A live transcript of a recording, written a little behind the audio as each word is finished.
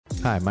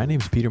Hi, my name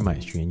is Peter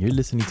Maestri, and you're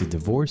listening to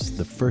Divorce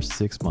the First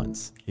 6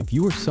 Months. If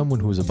you are someone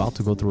who is about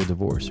to go through a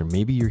divorce, or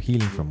maybe you're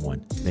healing from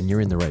one, then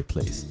you're in the right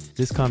place.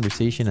 This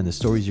conversation and the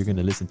stories you're going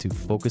to listen to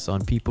focus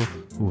on people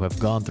who have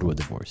gone through a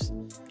divorce,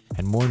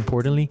 and more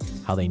importantly,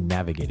 how they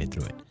navigated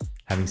through it.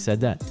 Having said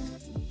that,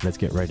 let's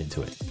get right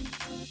into it.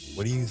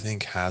 What do you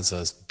think has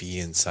us be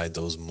inside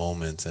those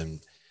moments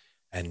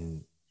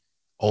and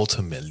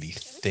ultimately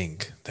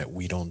think that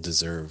we don't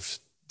deserve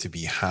to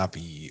be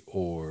happy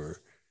or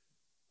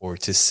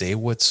to say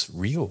what's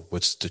real,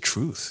 what's the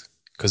truth?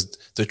 Because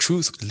the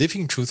truth,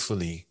 living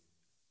truthfully,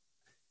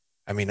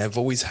 I mean, I've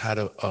always had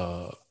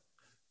a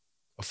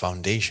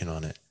foundation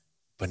on it,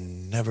 but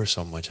never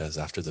so much as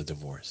after the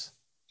divorce.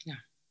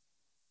 Yeah.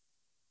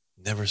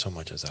 Never so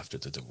much as after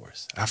the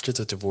divorce. After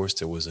the divorce,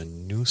 there was a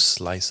new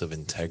slice of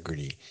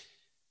integrity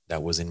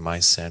that was in my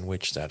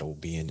sandwich that will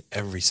be in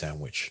every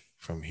sandwich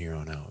from here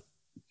on out.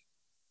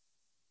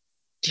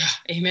 Yeah,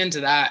 amen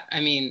to that. I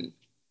mean,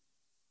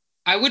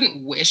 I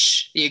wouldn't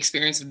wish the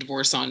experience of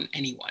divorce on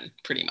anyone,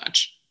 pretty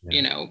much,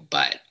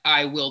 but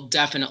I will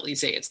definitely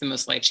say it's the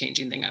most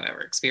life-changing thing I've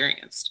ever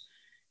experienced.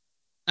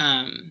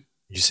 You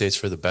say it's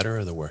for the better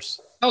or the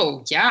worse?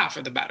 Oh, yeah,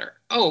 for the better.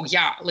 Oh,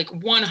 yeah, like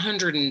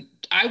 100. And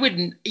I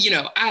would,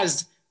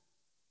 as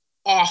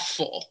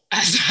awful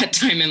as that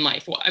time in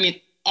life was,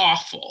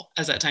 awful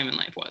as that time in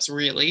life was,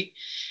 really,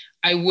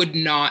 I would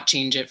not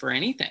change it for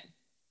anything.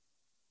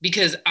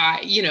 Because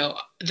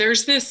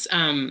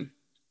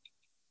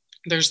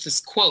there's this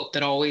quote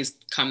that always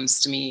comes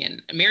to me,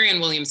 and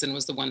Marianne Williamson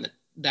was the one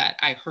that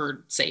I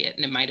heard say it,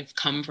 and it might have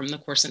come from the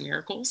Course in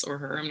Miracles or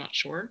her, I'm not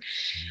sure.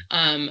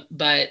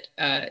 But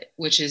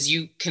which is,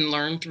 you can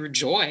learn through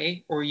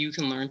joy or you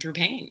can learn through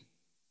pain.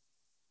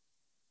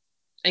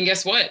 And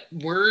guess what?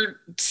 We're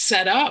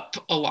set up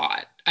a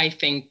lot, I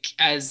think,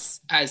 as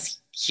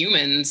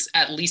humans,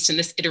 at least in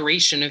this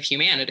iteration of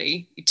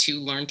humanity, to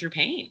learn through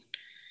pain.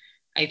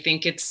 I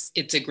think it's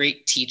a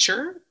great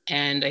teacher,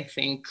 and I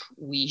think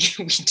we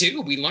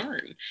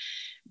learn.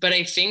 But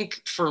I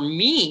think for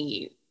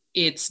me,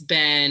 it's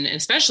been,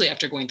 especially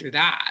after going through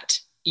that,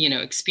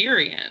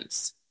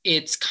 experience,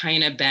 it's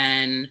kind of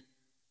been,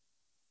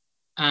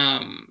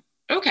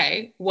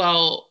 okay,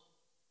 well,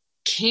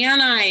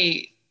 can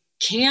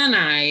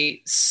I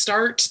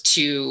start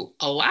to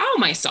allow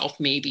myself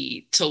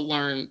maybe to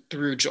learn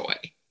through joy?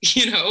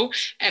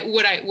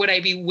 Would I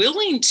be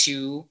willing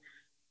to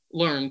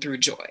learn through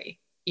joy?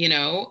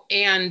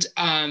 And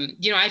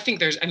I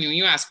think when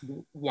you ask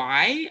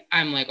why,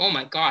 I'm like, oh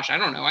my gosh, I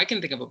don't know. I can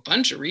think of a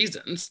bunch of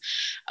reasons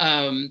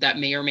that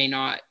may or may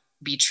not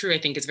be true. I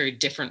think it's very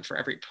different for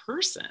every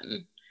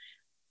person.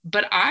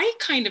 But I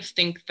kind of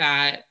think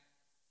that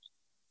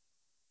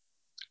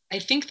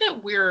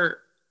we're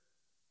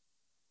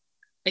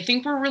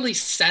really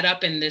set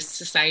up in this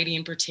society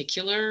in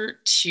particular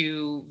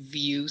to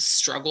view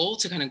struggle,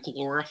 to kind of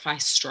glorify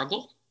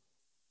struggle.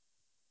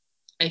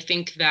 I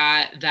think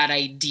that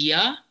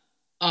idea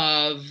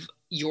of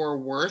your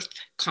worth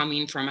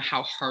coming from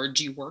how hard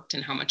you worked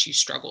and how much you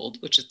struggled,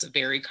 which is a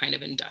very kind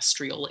of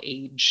industrial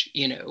age,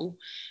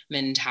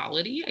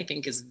 mentality, I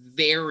think is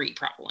very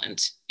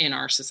prevalent in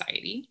our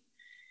society.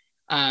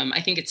 I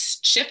think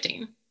it's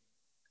shifting,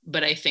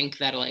 but I think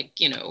that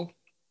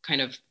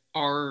kind of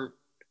our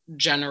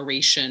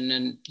generation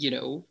and,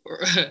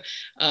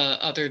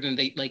 other than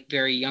the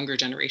very younger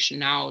generation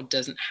now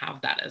doesn't have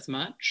that as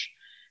much.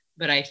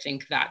 But I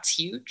think that's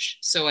huge.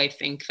 So I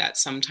think that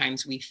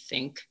sometimes we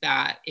think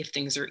that if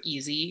things are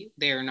easy,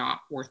 they're not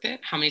worth it.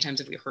 How many times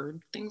have we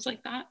heard things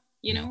like that,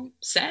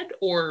 said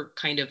or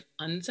kind of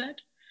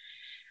unsaid?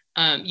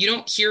 You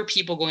don't hear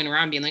people going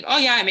around being like, oh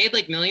yeah, I made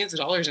millions of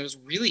dollars and it was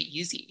really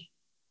easy.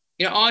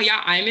 Oh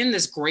yeah, I'm in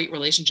this great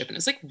relationship and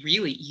it's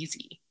really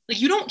easy.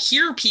 You don't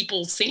hear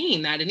people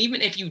saying that. And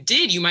even if you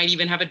did, you might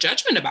even have a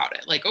judgment about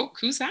it. Oh,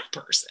 who's that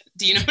person?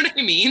 Do you know what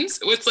I mean?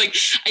 So it's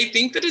I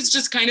think that it's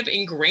just kind of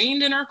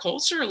ingrained in our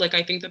culture.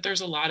 I think that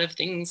there's a lot of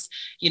things,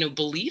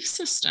 belief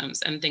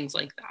systems and things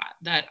like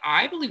that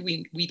I believe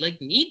we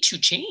need to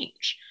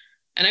change.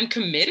 And I'm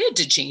committed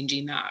to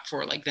changing that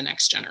for the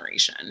next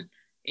generation,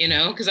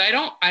 because I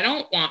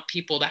don't want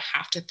people to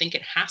have to think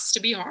it has to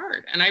be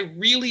hard. And I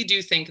really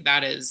do think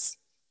that is,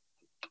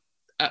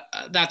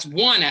 that's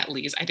one, at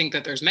least. I think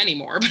that there's many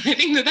more, but I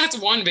think that that's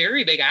one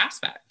very big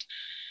aspect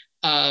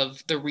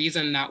of the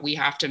reason that we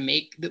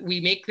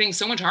make things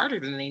so much harder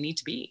than they need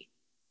to be.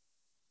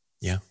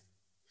 Yeah.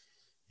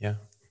 Yeah.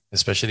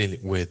 Especially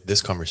with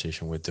this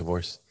conversation with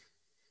divorce.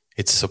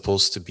 It's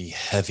supposed to be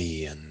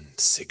heavy and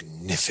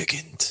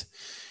significant.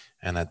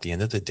 And at the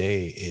end of the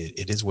day,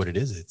 it is what it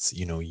is. It's,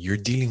 you're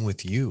dealing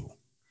with you.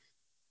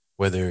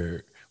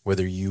 Whether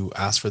you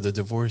asked for the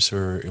divorce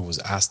or it was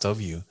asked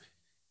of you,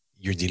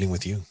 you're dealing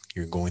with you.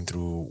 You're going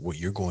through what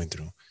you're going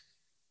through.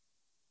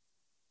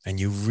 And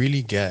you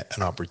really get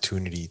an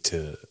opportunity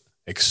to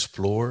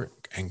explore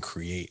and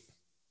create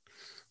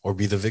or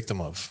be the victim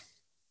of.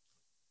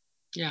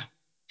 Yeah.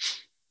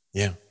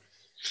 Yeah.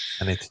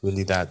 And it's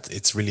really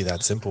that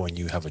simple, and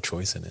you have a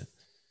choice in it.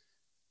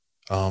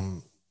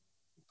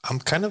 I'm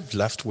kind of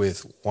left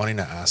with wanting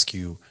to ask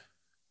you,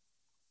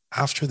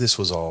 after this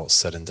was all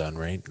said and done,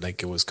 right?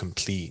 Like it was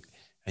complete,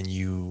 and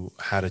you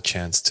had a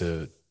chance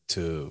to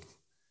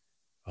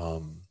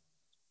um,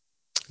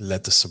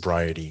 let the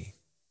sobriety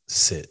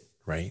sit,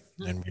 right,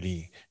 and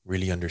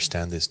really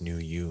understand this new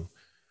you.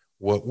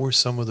 What were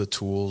some of the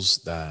tools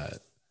that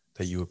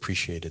you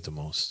appreciated the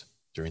most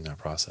during that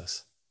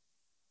process?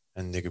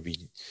 And they could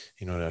be,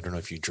 I don't know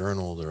if you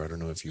journaled, or I don't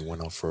know if you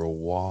went out for a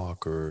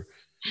walk, or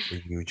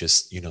you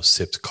just,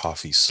 sipped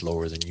coffee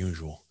slower than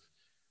usual.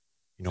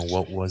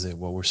 What was it?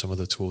 What were some of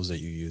the tools that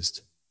you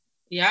used?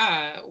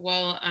 Yeah,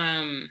 well,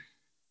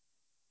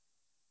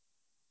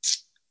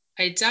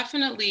 I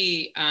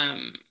definitely,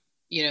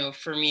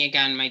 for me,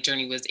 again, my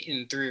journey was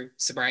in through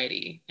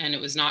sobriety, and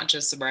it was not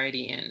just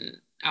sobriety in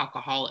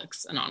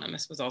Alcoholics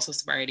Anonymous, it was also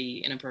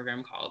sobriety in a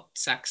program called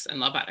Sex and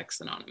Love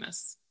Addicts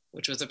Anonymous,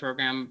 which was a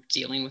program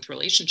dealing with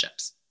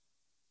relationships.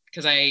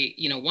 Because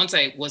once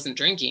I wasn't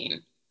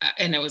drinking,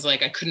 and it was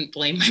like I couldn't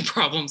blame my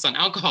problems on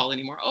alcohol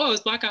anymore. Oh, I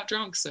was blackout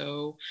drunk.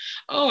 So,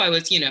 I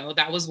was,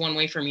 that was one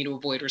way for me to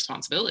avoid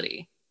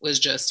responsibility, was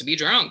just to be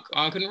drunk.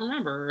 Oh, I couldn't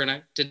remember, and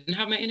I didn't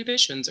have my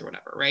inhibitions or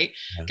whatever, right?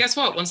 Yeah. Guess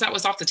what? Once that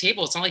was off the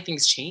table, it's not like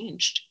things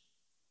changed.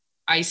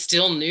 I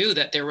still knew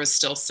that there was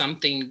still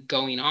something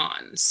going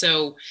on.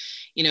 So,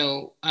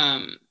 my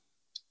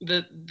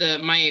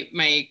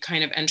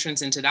kind of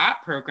entrance into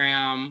that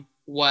program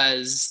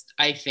was,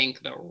 I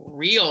think, the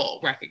real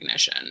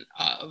recognition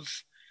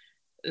of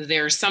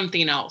there's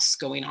something else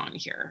going on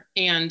here.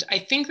 And I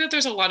think that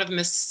there's a lot of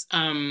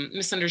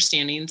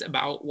misunderstandings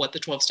about what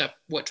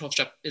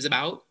 12-step is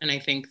about. And I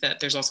think that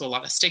there's also a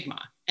lot of stigma.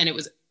 And it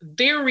was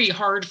very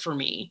hard for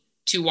me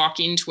to walk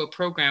into a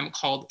program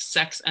called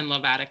Sex and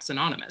Love Addicts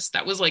Anonymous.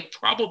 That was like,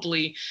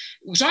 probably,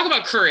 we talk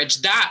about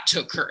courage, that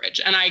took courage.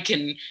 And I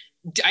can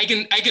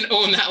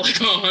own that like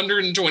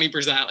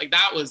 120%. Like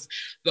that was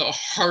the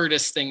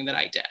hardest thing that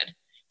I did,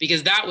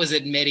 because that was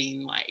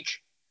admitting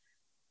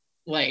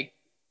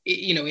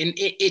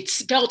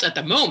it's felt at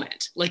the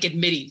moment like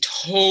admitting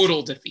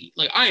total defeat.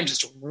 Like, I am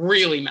just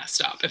really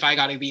messed up if I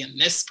got to be in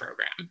this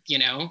program,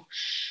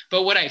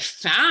 But what I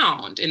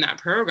found in that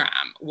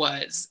program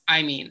was,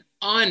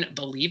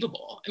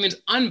 unbelievable. It's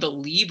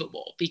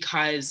unbelievable,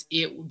 because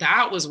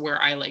that was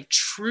where I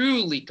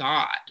truly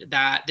got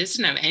that this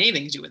didn't have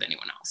anything to do with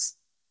anyone else.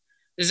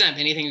 This didn't have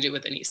anything to do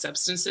with any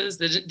substances.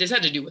 This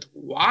had to do with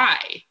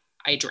why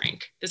I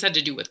drank. This had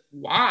to do with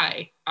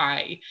why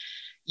I,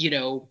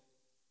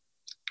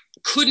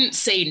 couldn't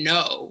say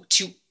no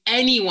to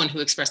anyone who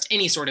expressed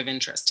any sort of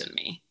interest in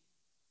me.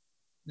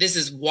 This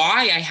is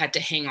why I had to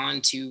hang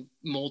on to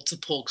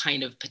multiple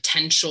kind of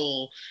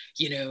potential,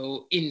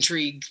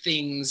 intrigue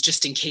things,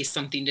 just in case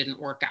something didn't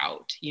work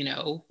out,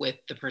 with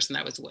the person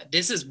that I was with.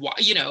 This is why,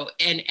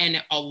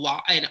 and a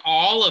lot, and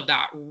all of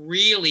that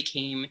really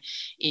came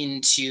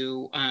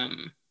into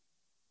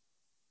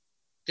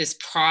this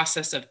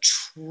process of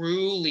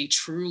truly,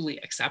 truly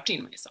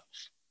accepting myself.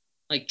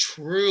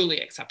 Truly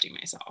accepting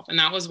myself. And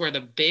that was where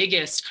the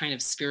biggest kind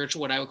of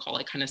spiritual, what I would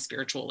call kind of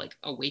spiritual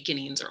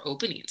awakenings or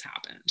openings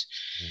happened.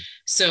 Mm-hmm.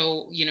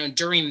 So,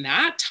 during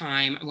that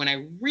time, when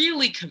I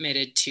really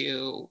committed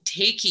to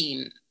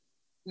taking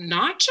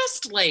not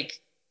just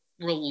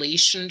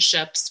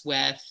relationships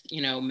with,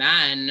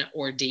 men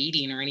or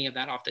dating or any of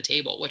that off the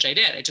table, which I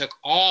did. I took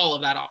all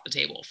of that off the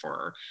table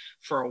for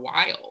a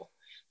while,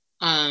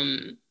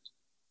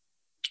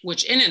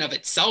 which in and of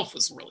itself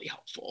was really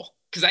helpful.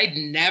 Because I'd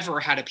never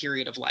had a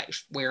period of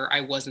life where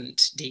I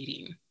wasn't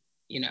dating,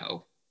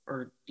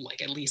 or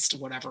at least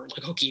whatever,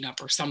 hooking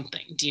up or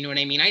something. Do you know what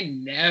I mean? I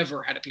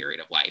never had a period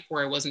of life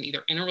where I wasn't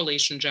either in a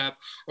relationship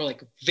or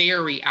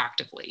very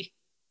actively,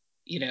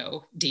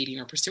 dating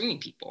or pursuing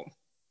people.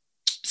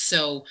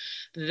 So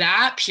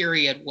that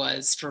period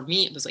was, for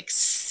me, it was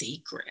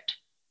sacred,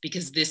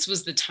 because this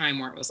was the time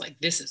where it was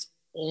this is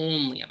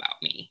only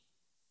about me.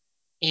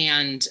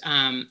 And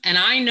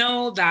I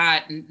know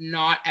that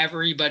not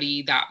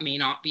everybody, that may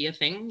not be a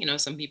thing.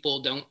 Some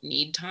people don't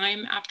need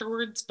time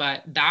afterwards,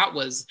 but that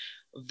was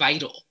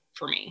vital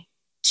for me,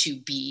 to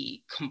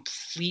be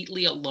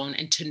completely alone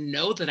and to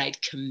know that I'd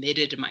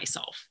committed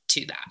myself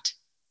to that,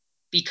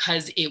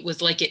 because it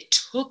was it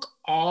took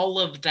all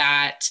of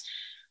that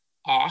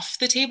off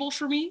the table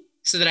for me,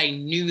 so that I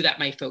knew that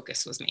my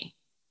focus was me.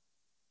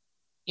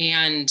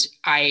 And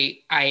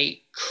I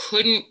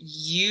couldn't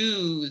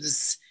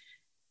use,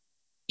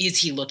 is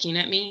he looking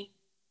at me?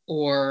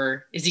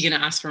 Or is he going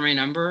to ask for my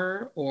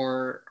number?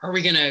 Or are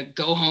we going to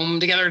go home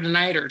together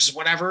tonight, or just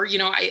whatever?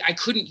 I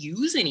couldn't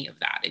use any of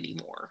that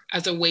anymore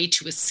as a way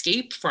to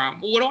escape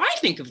from, well, what do I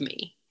think of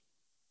me?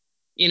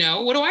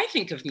 What do I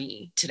think of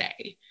me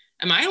today?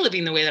 Am I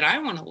living the way that I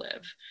want to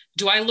live?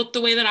 Do I look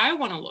the way that I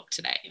want to look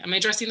today? Am I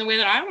dressing the way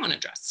that I want to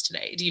dress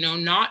today?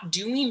 Not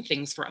doing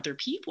things for other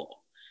people,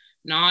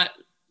 not,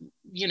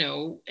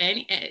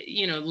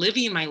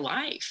 living my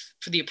life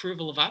for the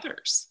approval of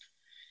others.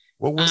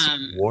 What was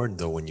the reward,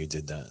 though, when you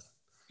did that?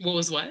 What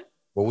was what?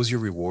 What was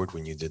your reward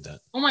when you did that?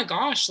 Oh my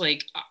gosh,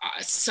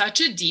 such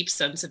a deep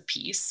sense of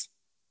peace.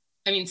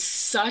 I mean,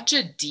 such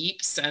a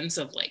deep sense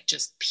of like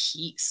just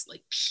peace,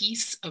 like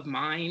peace of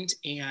mind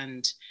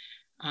and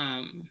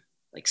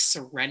like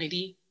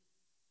serenity.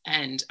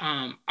 And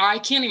I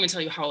can't even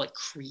tell you how like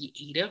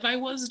creative I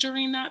was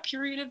during that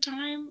period of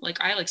time.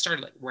 Like I like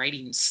started like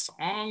writing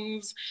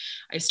songs.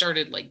 I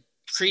started like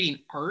creating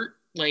art.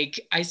 Like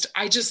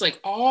I just like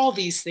all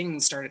these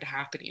things started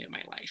happening in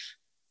my life.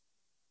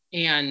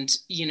 And,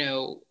 you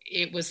know,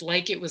 it was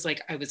like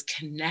I was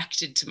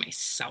connected to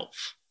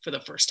myself for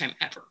the first time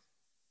ever.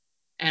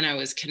 And I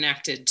was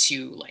connected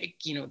to like,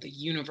 you know, the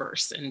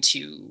universe and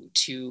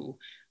to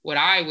what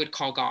I would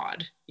call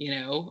God, you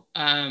know.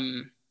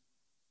 And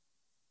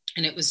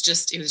it was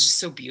just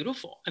so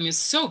beautiful. I mean, it's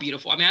so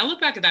beautiful. I mean, I look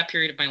back at that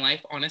period of my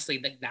life, honestly,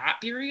 like that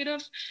period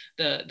of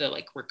the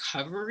like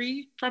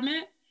recovery from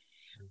it.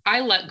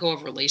 I let go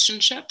of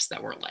relationships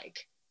that were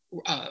like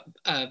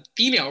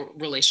female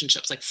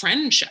relationships, like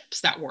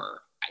friendships that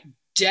were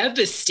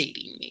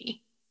devastating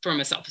me from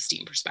a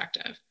self-esteem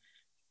perspective.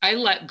 I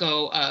let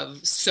go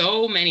of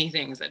so many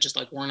things that just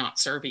like were not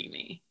serving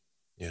me.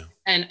 Yeah.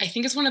 And I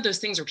think it's one of those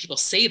things where people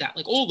say that,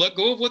 like, oh, let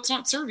go of what's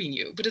not serving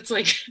you. But it's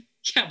like,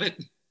 yeah, but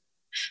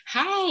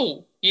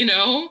how, you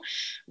know?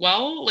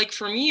 Well, like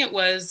for me it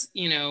was,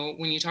 you know,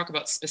 when you talk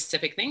about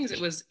specific things,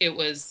 it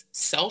was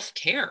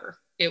self-care.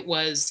 It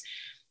was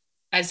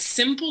as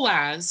simple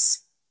as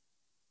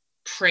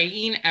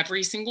praying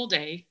every single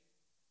day,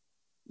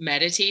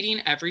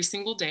 meditating every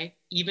single day,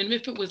 even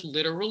if it was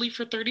literally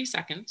for 30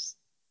 seconds,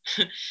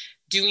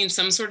 doing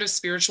some sort of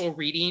spiritual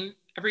reading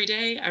every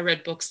day. I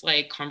read books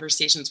like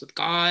Conversations with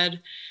God.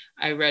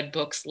 I read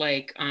books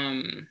like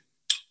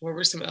what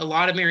were a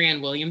lot of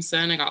Marianne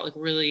Williamson. I got like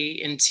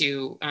really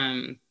into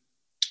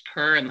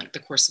her and like the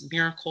Course in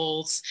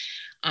Miracles.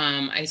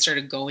 I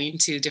started going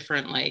to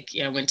different, like,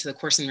 you know, went to the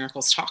Course in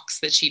Miracles talks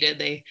that she did.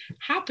 They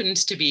happened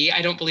to be,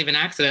 I don't believe in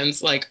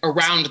accidents, like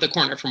around the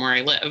corner from where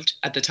I lived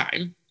at the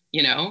time,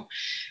 you know?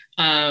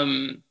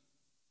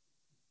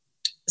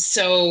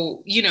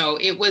 So, you know,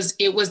 it was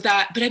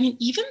that, but I mean,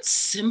 even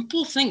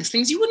simple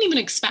things you wouldn't even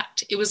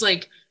expect. It was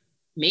like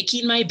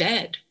making my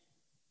bed,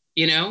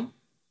 you know,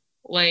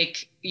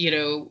 like, you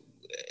know,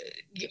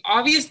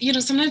 obvious, you know,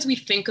 sometimes we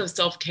think of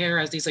self-care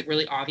as these like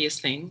really obvious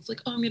things,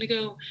 like, oh, I'm going to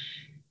go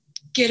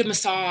get a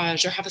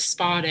massage or have a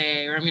spa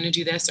day, or I'm going to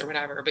do this or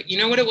whatever. But you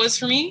know what it was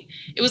for me?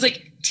 It was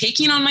like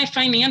taking on my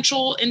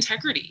financial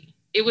integrity.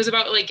 It was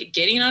about like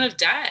getting out of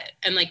debt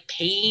and like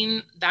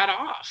paying that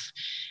off.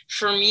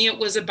 For me, it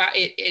was about,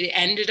 it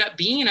ended up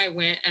being, I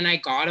went and I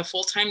got a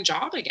full-time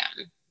job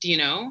again, you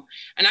know,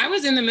 and I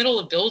was in the middle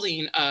of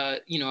building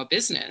you know, a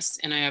business,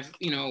 and I have,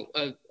 you know,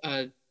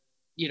 a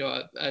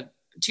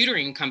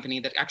tutoring company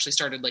that actually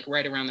started like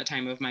right around the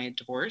time of my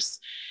divorce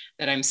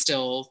that I'm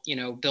still, you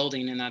know,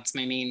 building. And that's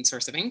my main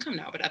source of income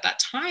now. But at that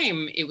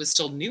time it was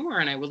still newer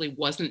and I really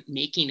wasn't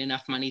making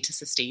enough money to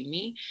sustain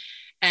me.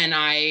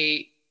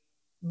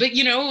 But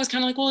you know, it was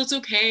kind of like, well, it's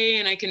okay.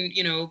 And I can,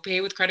 you know,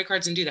 pay with credit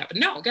cards and do that. But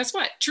no, guess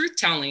what? Truth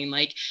telling,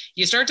 like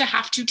you start to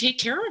have to take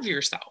care of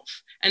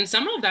yourself. And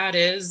some of that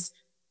is,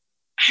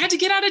 I had to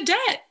get out of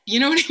debt. You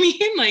know what I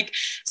mean? Like,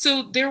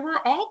 so there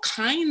were all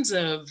kinds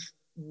of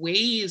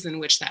ways in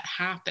which that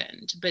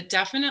happened, but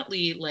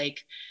definitely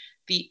like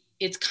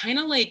it's kind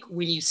of like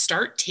when you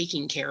start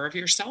taking care of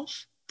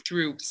yourself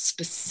through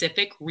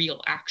specific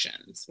real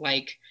actions.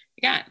 Like,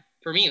 again,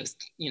 for me, it was,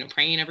 you know,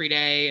 praying every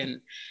day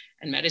and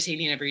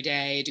meditating every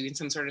day, doing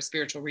some sort of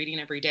spiritual reading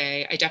every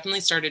day. I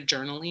definitely started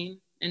journaling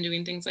and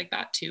doing things like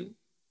that too.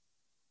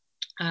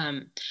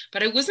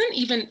 But it wasn't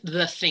even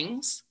the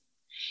things.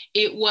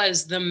 It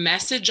was the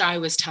message I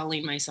was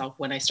telling myself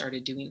when I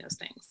started doing those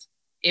things.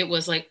 It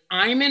was like,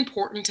 I'm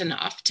important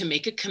enough to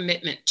make a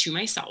commitment to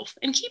myself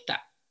and keep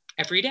that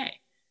every day.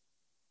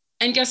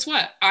 And guess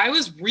what? I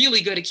was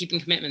really good at keeping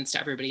commitments to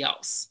everybody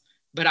else,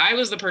 but I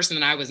was the person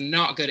that I was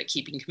not good at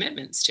keeping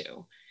commitments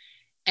to.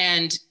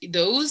 And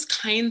those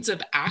kinds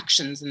of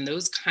actions and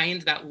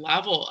that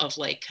level of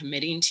like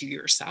committing to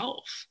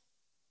yourself,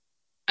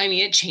 I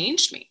mean, it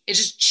changed me. It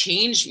just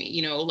changed me,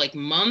 you know, like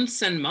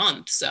months and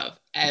months of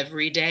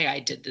every day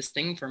I did this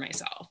thing for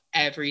myself.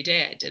 Every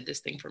day I did this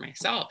thing for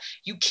myself.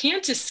 You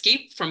can't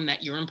escape from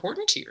that. You're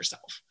important to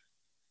yourself.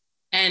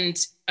 And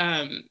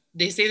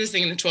they say this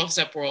thing in the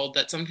 12-step world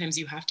that sometimes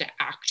you have to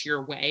act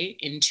your way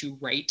into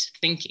right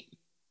thinking.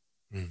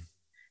 Mm.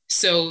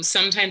 So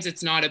sometimes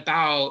it's not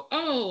about,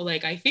 oh,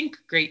 like I think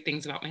great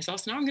things about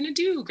myself, so now I'm going to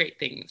do great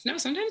things. No,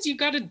 sometimes you've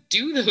got to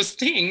do those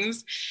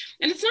things.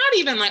 And it's not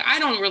even like, I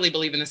don't really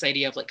believe in this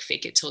idea of like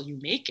fake it till you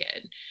make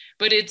it.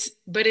 But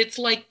it's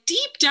like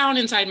deep down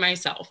inside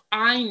myself,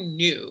 I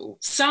knew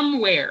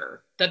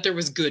somewhere that there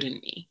was good in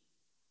me.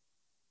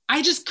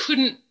 I just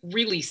couldn't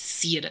really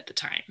see it at the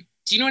time.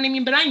 Do you know what I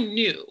mean? But I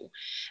knew.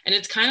 And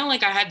it's kind of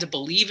like I had to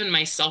believe in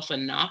myself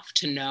enough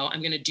to know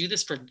I'm going to do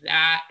this for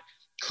that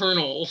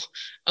kernel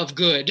of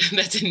good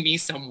that's in me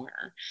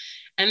somewhere.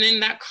 And then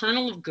that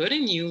kernel of good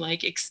in you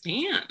like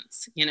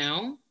expands, you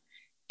know?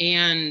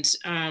 And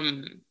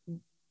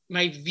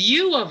my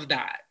view of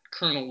that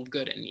kernel of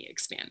good in me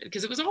expanded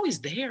because it was always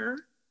there.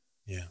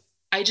 Yeah.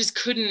 I just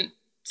couldn't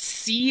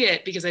see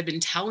it because I'd been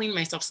telling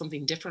myself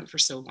something different for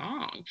so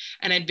long.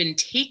 And I'd been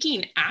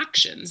taking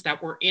actions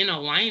that were in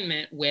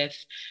alignment with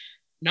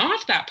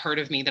not that part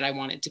of me that I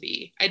wanted to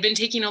be. I'd been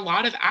taking a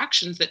lot of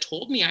actions that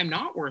told me I'm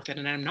not worth it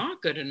and I'm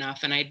not good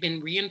enough. And I'd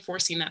been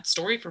reinforcing that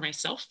story for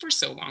myself for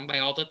so long by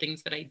all the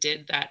things that I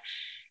did that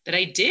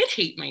I did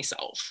hate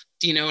myself.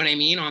 Do you know what I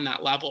mean? On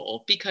that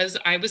level, because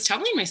I was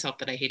telling myself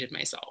that I hated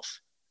myself.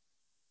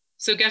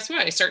 So guess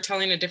what? I start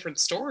telling a different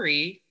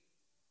story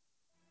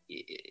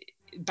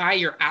by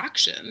your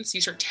actions.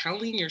 You start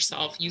telling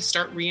yourself, you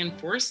start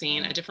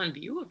reinforcing a different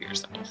view of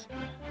yourself.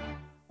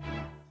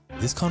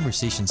 This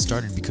conversation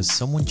started because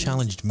someone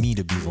challenged me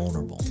to be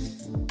vulnerable.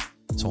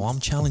 So I'm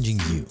challenging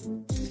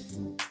you.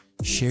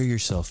 Share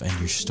yourself and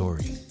your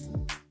story.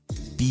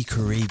 Be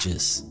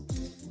courageous.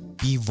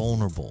 Be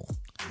vulnerable.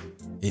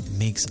 It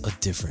makes a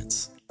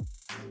difference.